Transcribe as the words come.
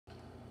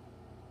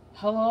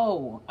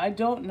Hello, I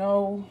don't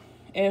know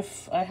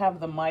if I have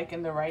the mic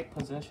in the right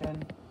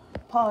position.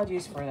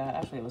 Apologies for that.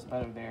 Actually, it was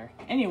better there.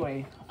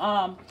 Anyway,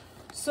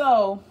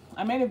 so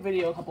I made a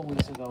video a couple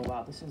weeks ago.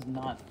 Wow, this is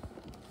not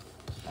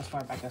as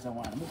far back as I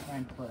want. Let me try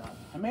and pull it up.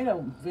 I made a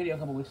video a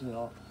couple weeks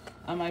ago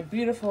on my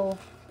beautiful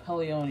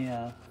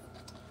Pellionia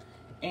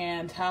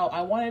and how I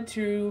wanted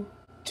to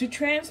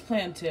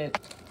transplant it.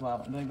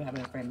 Well, I don't even have it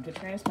in frame. To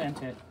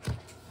transplant it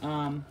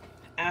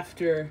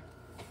after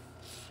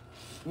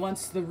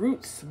once the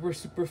roots were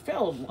super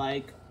filled.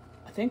 Like,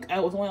 I think I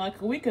was only like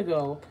a week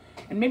ago,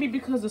 and maybe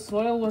because the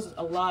soil was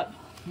a lot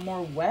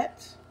more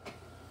wet,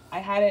 I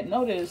hadn't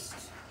noticed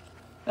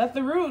that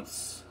the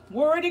roots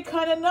were already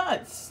kind of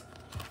nuts.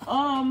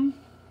 Bruh,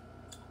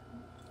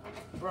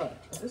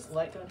 is this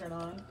light gonna turn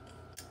on?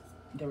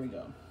 There we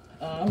go.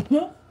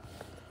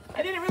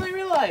 I didn't really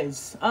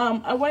realize.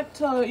 I went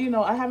to,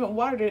 I haven't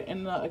watered it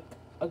in a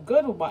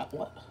good while.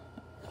 What?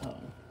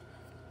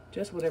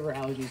 Just whatever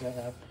allergies I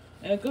have.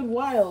 In a good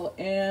while,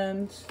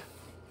 and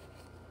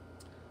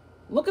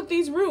look at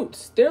these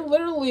roots. They're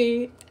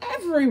literally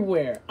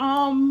everywhere.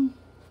 I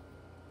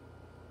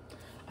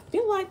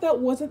feel like that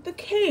wasn't the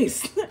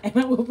case, and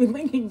I will be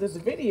linking this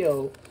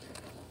video,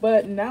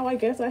 but now I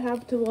guess I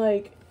have to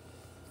like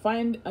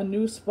find a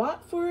new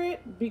spot for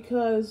it,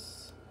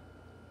 because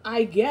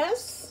I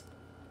guess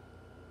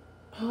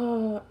I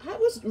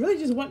was really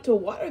just want to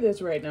water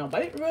this right now, but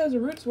I didn't realize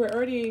the roots were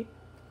already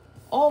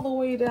all the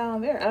way down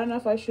there. I don't know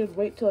if I should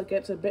wait till it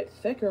gets a bit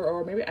thicker,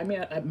 or maybe, I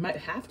might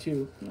have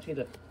to. Let me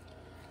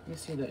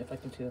see if I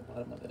can see the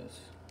bottom of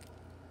this.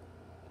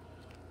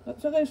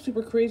 That's nothing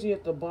super crazy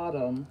at the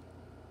bottom,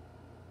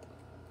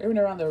 even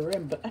around the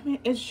rim, but I mean,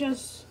 it's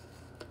just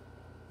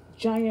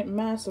giant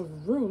mass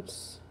of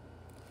roots.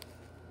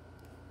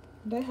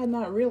 And I had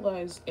not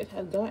realized it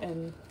had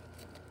gotten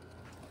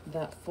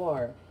that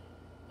far.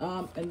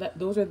 And that's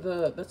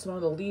one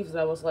of the leaves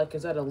that I was like,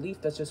 is that a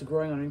leaf that's just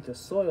growing underneath the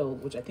soil?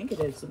 Which I think it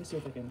is. Let me see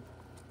if I can.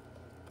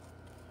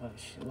 Oh,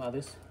 shit. Wow,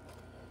 this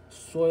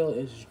soil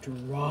is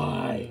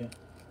dry.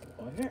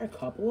 Are there a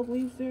couple of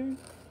leaves there?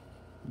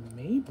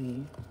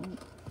 Maybe.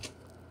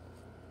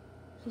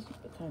 This is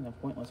kind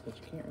of pointless, but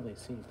you can't really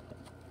see.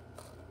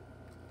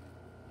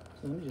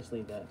 So let me just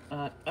leave that.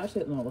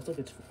 Actually, no, looks like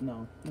it's,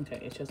 no. Okay,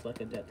 it's just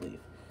like a dead leaf.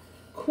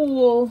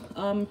 Cool.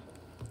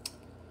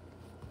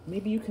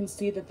 Maybe you can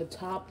see that the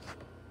top,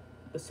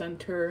 the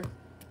center,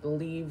 the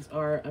leaves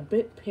are a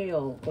bit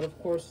pale, but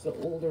of course the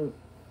older,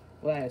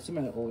 well, I assume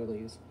the older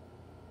leaves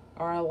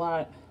are a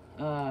lot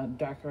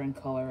darker in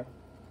color,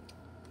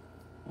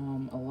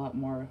 a lot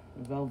more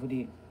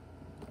velvety.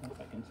 I don't know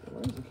if I can see.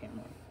 Where is the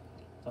camera?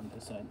 It's on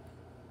this side.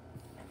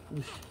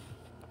 Oosh.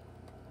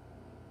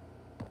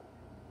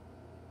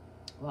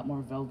 A lot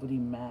more velvety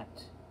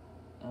matte.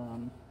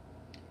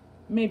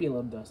 Maybe a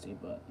little dusty,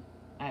 but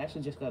I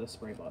actually just got a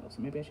spray bottle,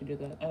 so maybe I should do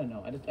that. I don't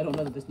know. I don't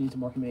know that this needs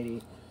more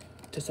humidity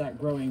to start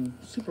growing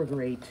super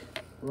great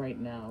right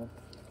now.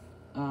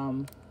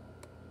 In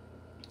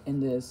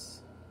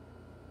this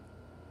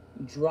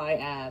dry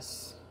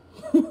ass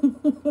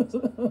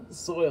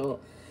soil.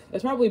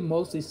 It's probably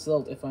mostly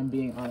silt, if I'm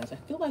being honest. I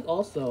feel like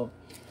also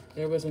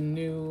there was a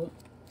new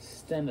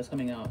stem that's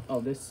coming out. Oh,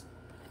 this,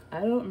 I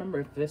don't remember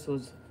if this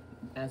was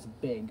as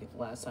big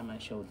last time I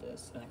showed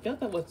this. And I feel like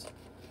that was,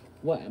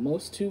 what, at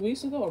most 2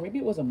 weeks ago, or maybe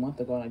it was a month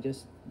ago, and I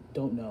just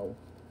don't know.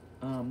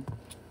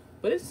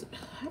 But it's, I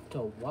have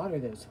to water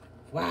this.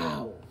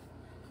 Wow,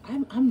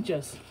 I'm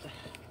just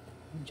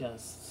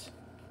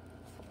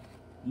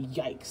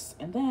yikes.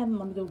 And then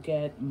let me go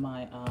get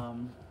my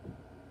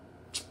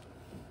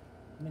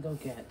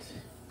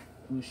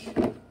whoosh, how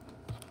do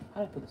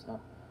I put this up?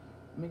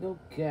 Let me go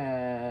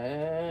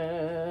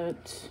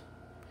get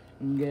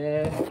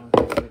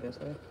this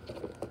way.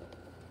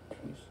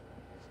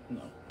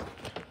 No.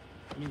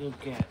 Let me go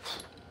get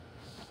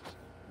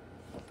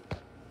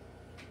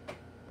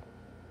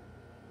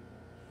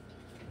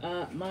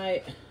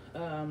my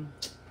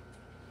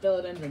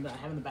philodendron that I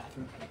have in the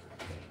bathroom.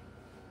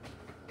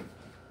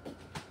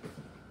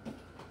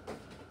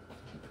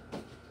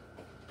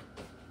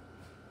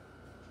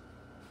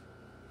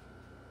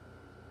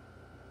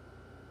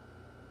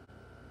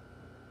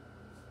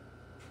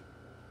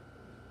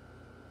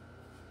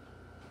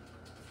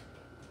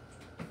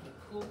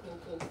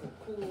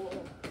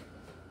 Cool.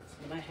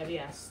 My heavy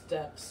ass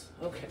steps.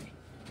 Okay.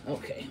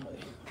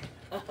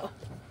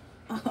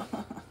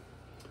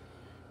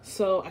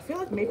 So I feel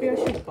like maybe I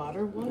should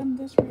bottle bottom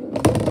this right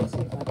now. Let's see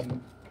if I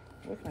can.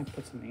 Where can I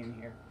put something in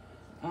here?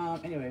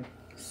 Anyway,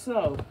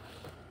 so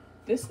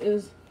this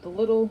is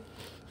the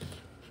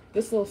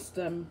this little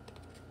stem,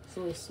 this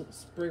little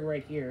sprig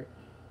right here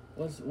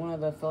was one of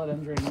the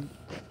philodendron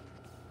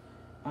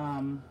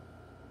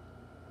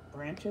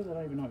branches. I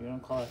don't even know what you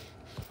want to call it.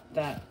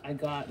 That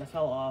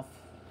fell off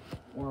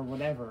or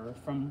whatever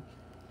from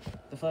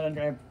the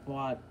philodendron I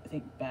bought, I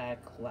think back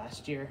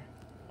last year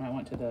when I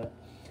went to the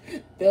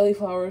Daily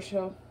Flower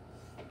Show.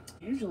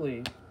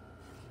 Usually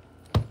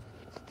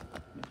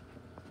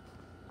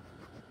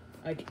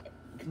I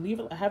can leave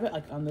it, I have it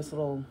like on this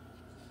little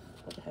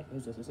What the heck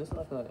is this? Is this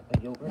like a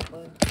yogurt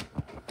blend?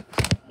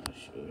 Oh,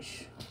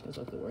 shoosh. This is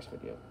like the worst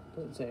video.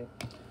 Doesn't say.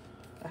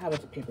 I have a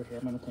paper here.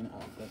 I'm gonna clean it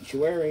out. Don't you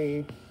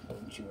worry.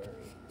 Don't you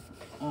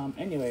worry.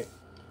 Anyway,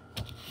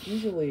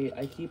 usually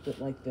I keep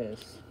it like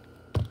this.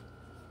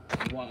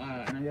 And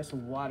I just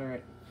water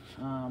it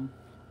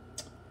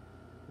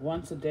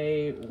once a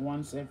day,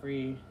 once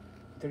every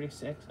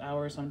 36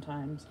 hours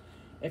sometimes.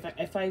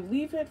 If I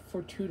leave it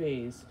for 2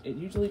 days, it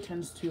usually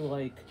tends to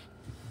like,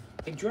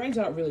 it dries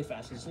out really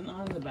fast. It's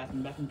not in the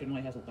bathroom. The bathroom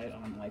generally has a light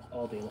on like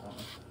all day long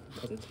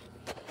because it's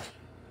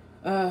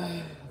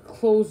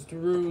closed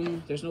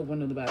room. There's no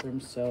window in the bathroom,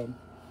 so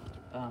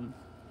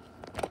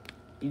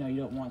you know,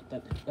 you don't want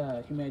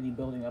that humidity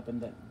building up in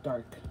that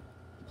dark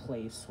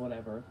place,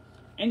 whatever.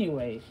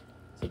 Anyway,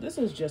 so this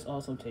is just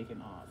also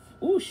taken off.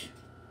 Oosh.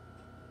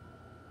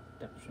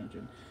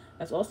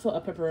 That's also a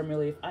pepperoni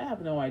leaf. I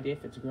have no idea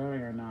if it's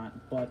growing or not,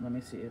 but let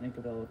me see. Let me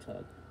give it a little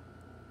tug.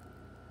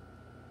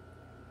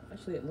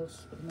 Actually, it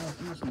looks. No,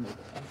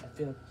 I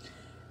feel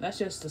that's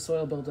just the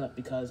soil buildup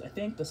because I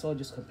think the soil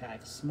just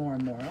compacts more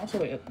and more, and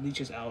also it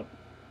leaches out.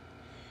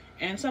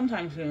 And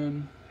sometime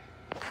soon,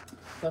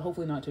 but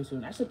hopefully not too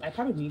soon. Actually, I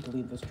probably need to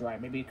leave this dry.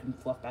 Maybe it can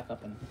fluff back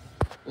up, and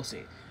we'll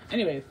see.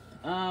 Anyway,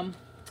 you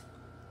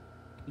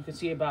can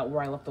see about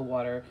where I left the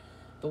water.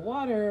 The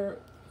water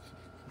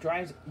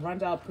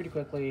runs out pretty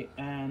quickly,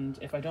 and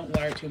if I don't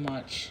water too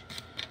much,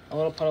 a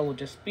little puddle will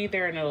just be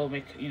there and it'll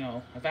make, you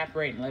know,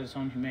 evaporate and let its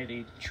own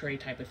humidity tray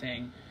type of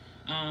thing.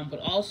 But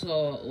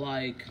also,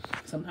 like,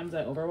 sometimes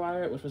I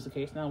overwater it, which was the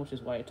case now, which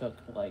is why it took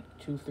like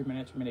 2-3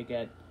 minutes for me to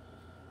get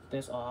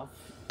this off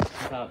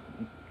without,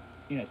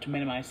 you know, to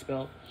minimize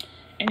spill.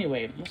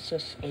 Anyway, let's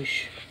just there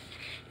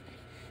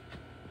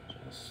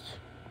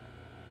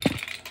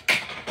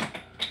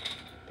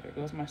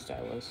goes my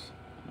stylus.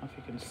 I don't know if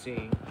you can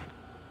see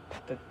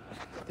that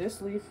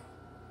this leaf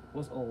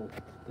was old.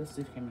 This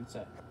leaf came in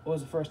second. It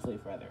was the first leaf,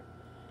 rather.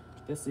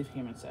 This leaf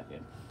came in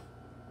second.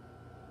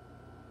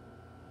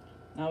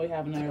 Now we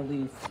have another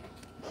leaf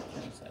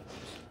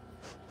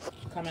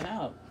coming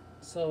out.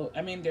 So,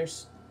 I mean, they're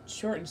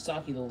short and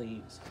stocky, the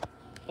leaves.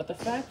 But the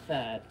fact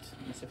that,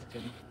 let me see if I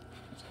can,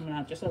 it's coming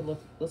out just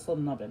this little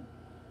nubbin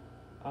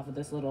off of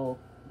this little,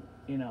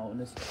 you know,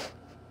 this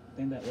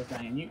thing that was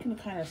dying. And you can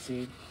kind of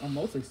see, or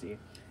mostly see,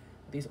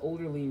 these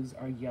older leaves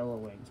are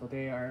yellowing. So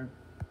they are,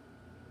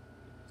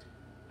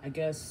 I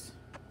guess,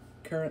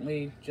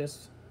 currently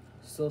just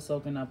still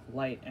soaking up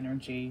light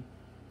energy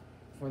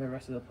for the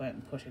rest of the plant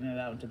and pushing it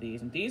out into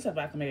these. And these have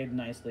acclimated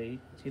nicely.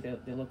 See, they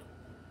look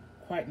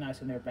quite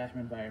nice in their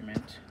bathroom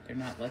environment. They're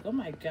not like, oh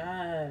my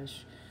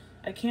gosh,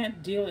 I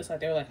can't deal with this. Like,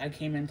 they're like, I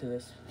came into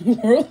this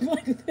world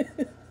like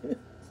this.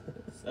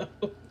 So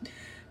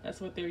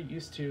that's what they're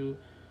used to.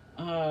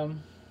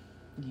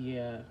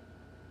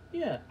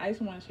 Yeah, I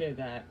just want to share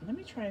that. Let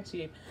me try and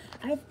see if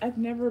I've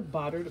never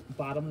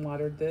bottom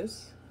watered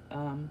this.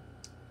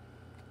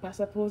 But I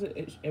suppose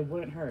it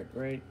wouldn't hurt,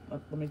 right?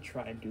 Let me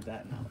try and do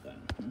that now then.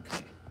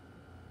 Okay.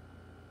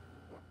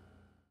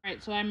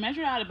 Alright, so I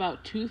measured out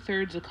about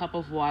 2/3 a cup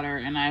of water,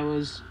 and I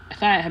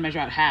thought I had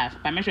measured out half,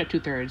 but I measured out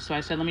 2/3. So I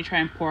said, let me try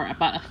and pour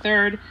about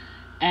 1/3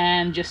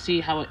 and just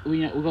see how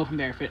we'll go from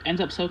there. If it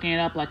ends up soaking it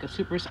up like a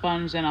super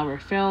sponge, then I'll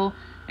refill.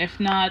 If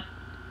not,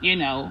 you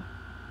know,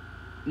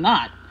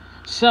 not.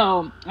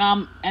 So,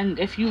 and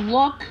if you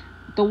look,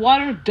 the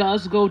water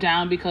does go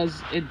down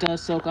because it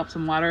does soak up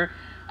some water.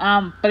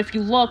 But if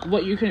you look,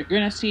 what you're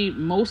gonna see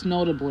most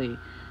notably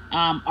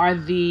are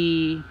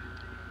the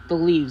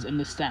leaves and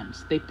the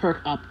stems. They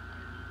perk up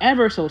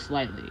ever so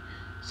slightly.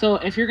 So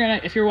if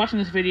you're watching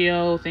this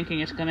video thinking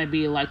it's gonna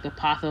be like the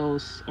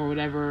pothos or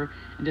whatever,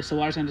 and just the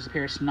water's gonna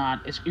disappear, it's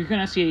not. You're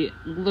gonna see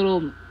a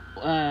little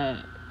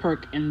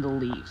perk in the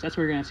leaves. That's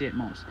where you're gonna see it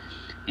most.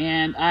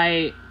 And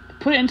I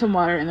put it into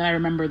water, and then I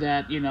remember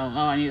that, you know,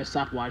 I need a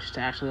stopwatch to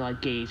actually like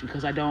gauge,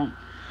 because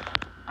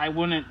I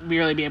wouldn't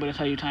really be able to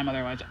tell you time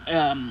otherwise,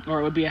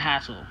 or it would be a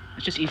hassle.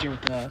 It's just easier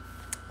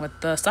with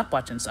the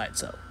stopwatch inside.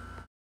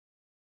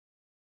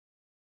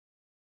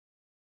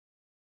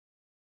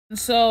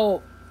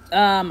 So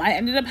I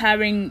ended up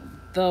having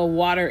the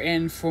water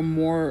in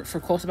for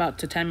close about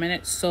to 10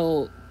 minutes.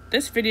 So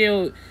this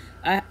video,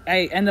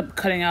 I end up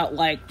cutting out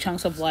like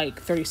chunks of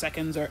like 30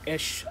 seconds or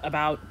ish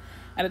about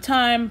at a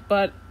time.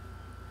 But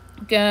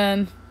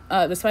again,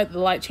 despite the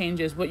light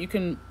changes, what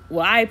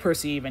I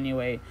perceive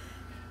anyway,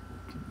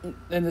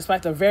 and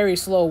despite the very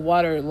slow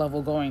water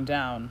level going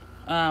down,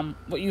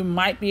 what you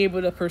might be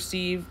able to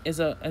perceive is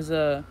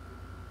the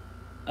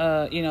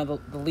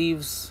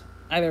leaves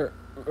either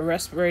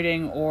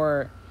respirating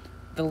or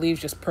the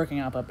leaves just perking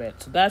up a bit.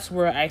 So that's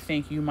where I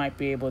think you might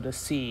be able to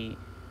see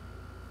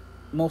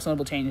most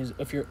notable changes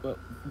if you're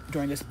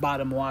during this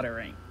bottom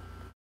watering.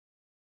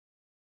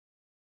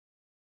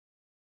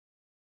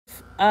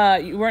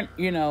 You weren't,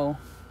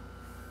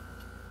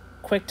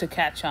 quick to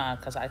catch on,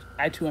 because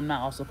I too am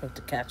not also quick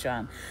to catch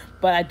on,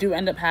 but I do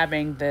end up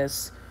having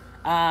this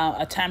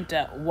attempt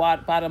at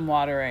bottom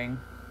watering.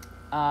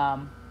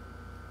 What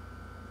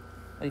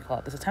do you call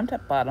it? This attempt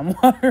at bottom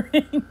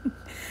watering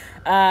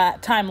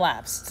time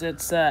lapse.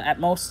 It's at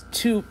most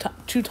two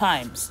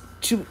times,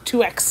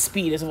 2x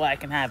speed is what I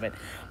can have it.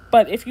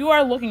 But if you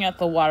are looking at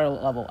the water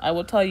level, I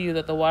will tell you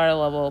that the water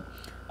level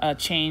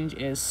change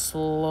is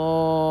slow.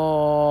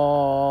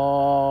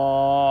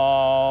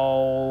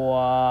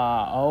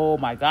 Oh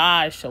my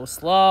gosh, so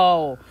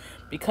slow.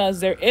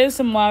 Because there is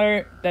some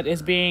water that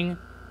is being,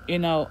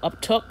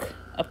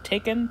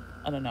 uptaken.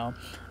 I don't know.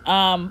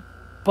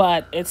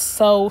 But it's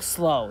so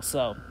slow.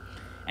 So,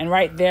 and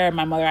right there,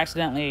 my mother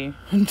accidentally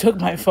took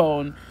my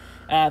phone,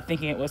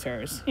 thinking it was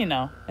hers.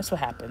 That's what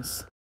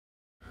happens.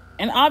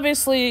 And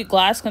obviously,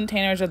 glass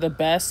containers are the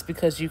best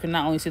because you can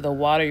not only see the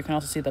water, you can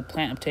also see the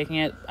plant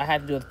uptaking it. I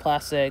had to do with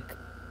plastic,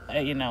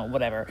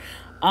 whatever.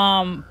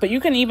 But you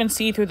can even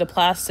see through the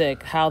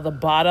plastic how the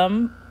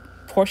bottom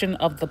portion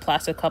of the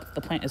plastic cup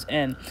the plant is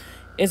in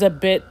is a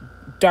bit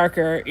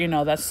darker.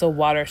 That's the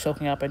water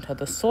soaking up into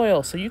the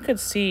soil. So you could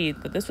see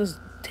that this was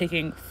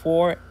taking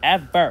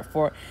forever.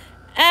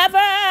 If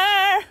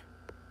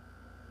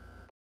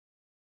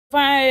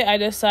I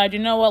decide,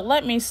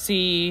 let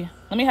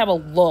me have a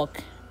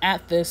look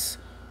at this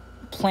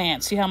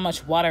plant, see how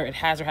much water it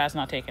has or has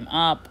not taken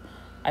up.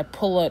 I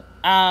pull it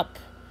up,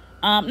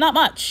 not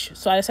much.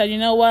 So I decided,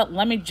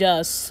 let me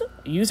just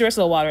use the rest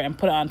of the water and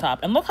put it on top.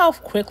 And look how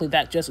quickly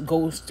that just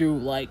goes through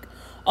like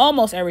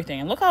almost everything.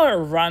 And look how it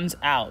runs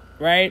out,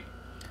 right?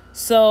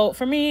 So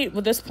for me,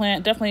 with this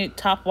plant, definitely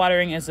top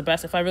watering is the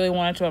best. If I really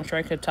wanted to, I'm sure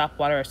I could top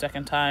water a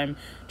second time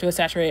to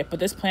saturate it. But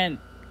this plant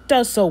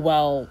does so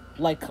well,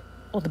 like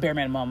the bare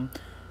minimum.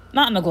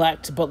 Not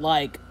neglect, but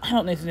like I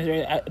don't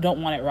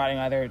want it rotting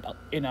either.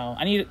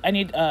 I need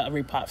a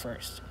repot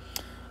first.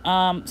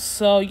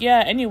 So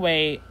yeah.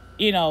 Anyway,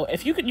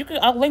 if you could,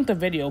 I'll link the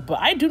video. But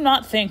I do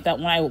not think that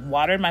when I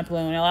watered my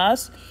Pellionia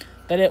last,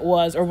 that it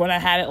was, or when I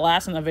had it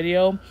last in the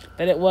video,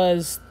 that it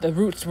was the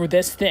roots were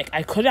this thick.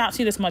 I could not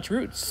see this much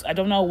roots. I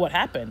don't know what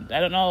happened. I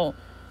don't know.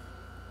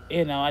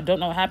 I don't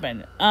know what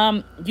happened.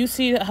 You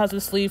see how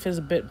this leaf is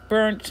a bit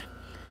burnt.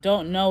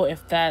 Don't know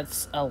if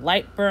that's a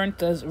light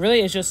burnt.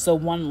 Really it's just the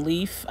one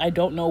leaf. I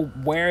don't know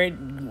where it,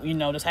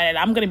 decided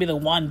I'm going to be the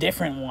one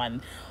different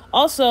one.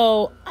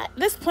 Also,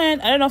 this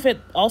plant, I don't know if it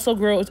also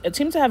grows. It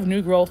seems to have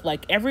new growth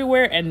like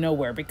everywhere and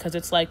nowhere because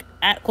it's like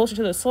closer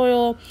to the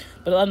soil,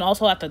 but then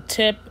also at the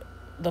tip,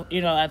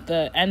 at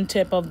the end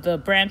tip of the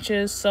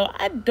branches. So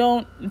I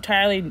don't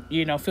entirely,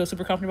 feel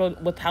super comfortable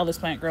with how this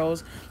plant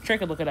grows. I'm sure I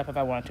could look it up if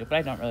I wanted to, but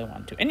I don't really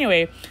want to.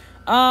 Anyway,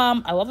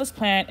 I love this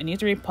plant. It needs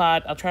to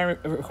repot. I'll try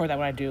to record that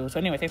when I do. So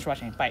anyway, thanks for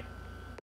watching. Bye.